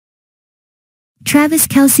Travis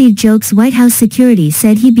Kelce jokes White House security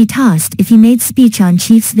said he'd be tossed if he made speech on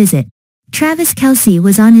Chiefs visit. Travis Kelce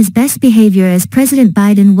was on his best behavior as President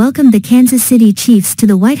Biden welcomed the Kansas City Chiefs to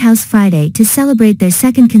the White House Friday to celebrate their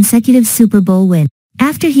second consecutive Super Bowl win.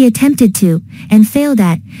 After he attempted to, and failed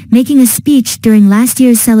at, making a speech during last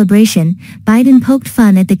year's celebration, Biden poked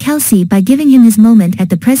fun at the Kelce by giving him his moment at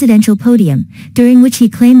the presidential podium, during which he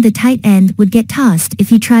claimed the tight end would get tossed if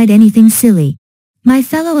he tried anything silly. "My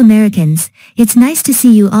fellow Americans, it's nice to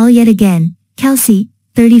see you all yet again," Kelce,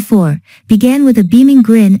 34, began with a beaming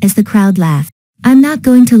grin as the crowd laughed. "I'm not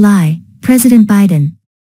going to lie, President Biden.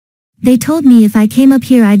 They told me if I came up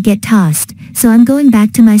here I'd get tossed, so I'm going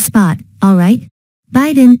back to my spot, all right?"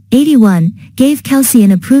 Biden, 81, gave Kelce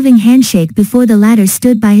an approving handshake before the latter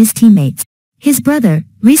stood by his teammates. His brother,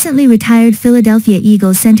 recently retired Philadelphia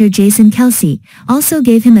Eagles center Jason Kelce, also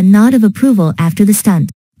gave him a nod of approval after the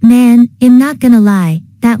stunt. "Man, I'm not gonna lie,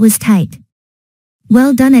 that was tight.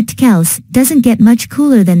 Well done at Kelce, doesn't get much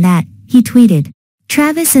cooler than that," he tweeted.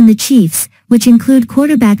 Travis and the Chiefs, which include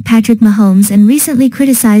quarterback Patrick Mahomes and recently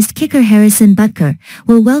criticized kicker Harrison Butker,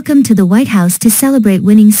 were welcomed to the White House to celebrate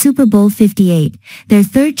winning Super Bowl 58, their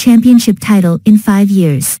third championship title in 5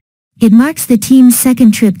 years. It marks the team's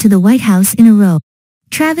second trip to the White House in a row.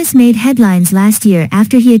 Travis made headlines last year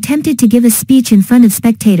after he attempted to give a speech in front of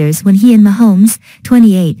spectators when he and Mahomes,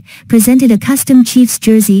 28, presented a custom Chiefs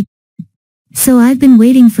jersey. "So I've been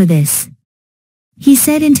waiting for this," he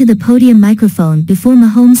said into the podium microphone before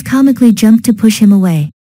Mahomes comically jumped to push him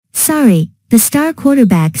away. "Sorry," the star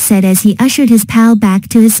quarterback said as he ushered his pal back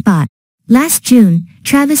to his spot. Last June,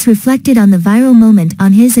 Travis reflected on the viral moment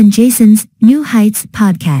on his and Jason's New Heights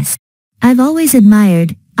podcast. "I've always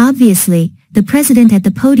admired, obviously, the president at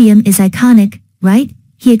the podium is iconic, right?"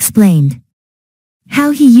 he explained.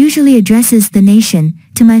 "How he usually addresses the nation,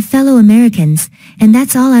 to my fellow Americans, and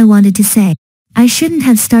that's all I wanted to say. I shouldn't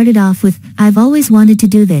have started off with, I've always wanted to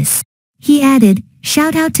do this." He added,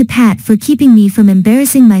 "Shout out to Pat for keeping me from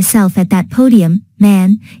embarrassing myself at that podium,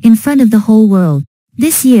 man, in front of the whole world."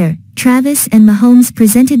 This year, Travis and Mahomes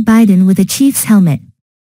presented Biden with a Chiefs helmet.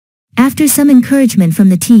 After some encouragement from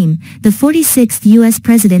the team, the 46th U.S.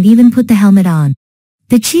 president even put the helmet on.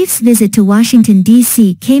 The Chiefs' visit to Washington,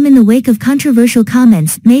 D.C. came in the wake of controversial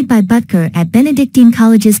comments made by Butker at Benedictine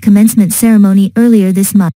College's commencement ceremony earlier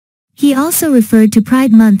this month. He also referred to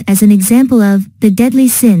Pride Month as an example of the deadly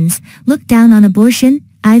sins, looked down on abortion,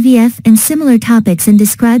 IVF and similar topics, and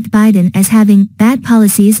described Biden as having bad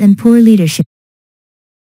policies and poor leadership.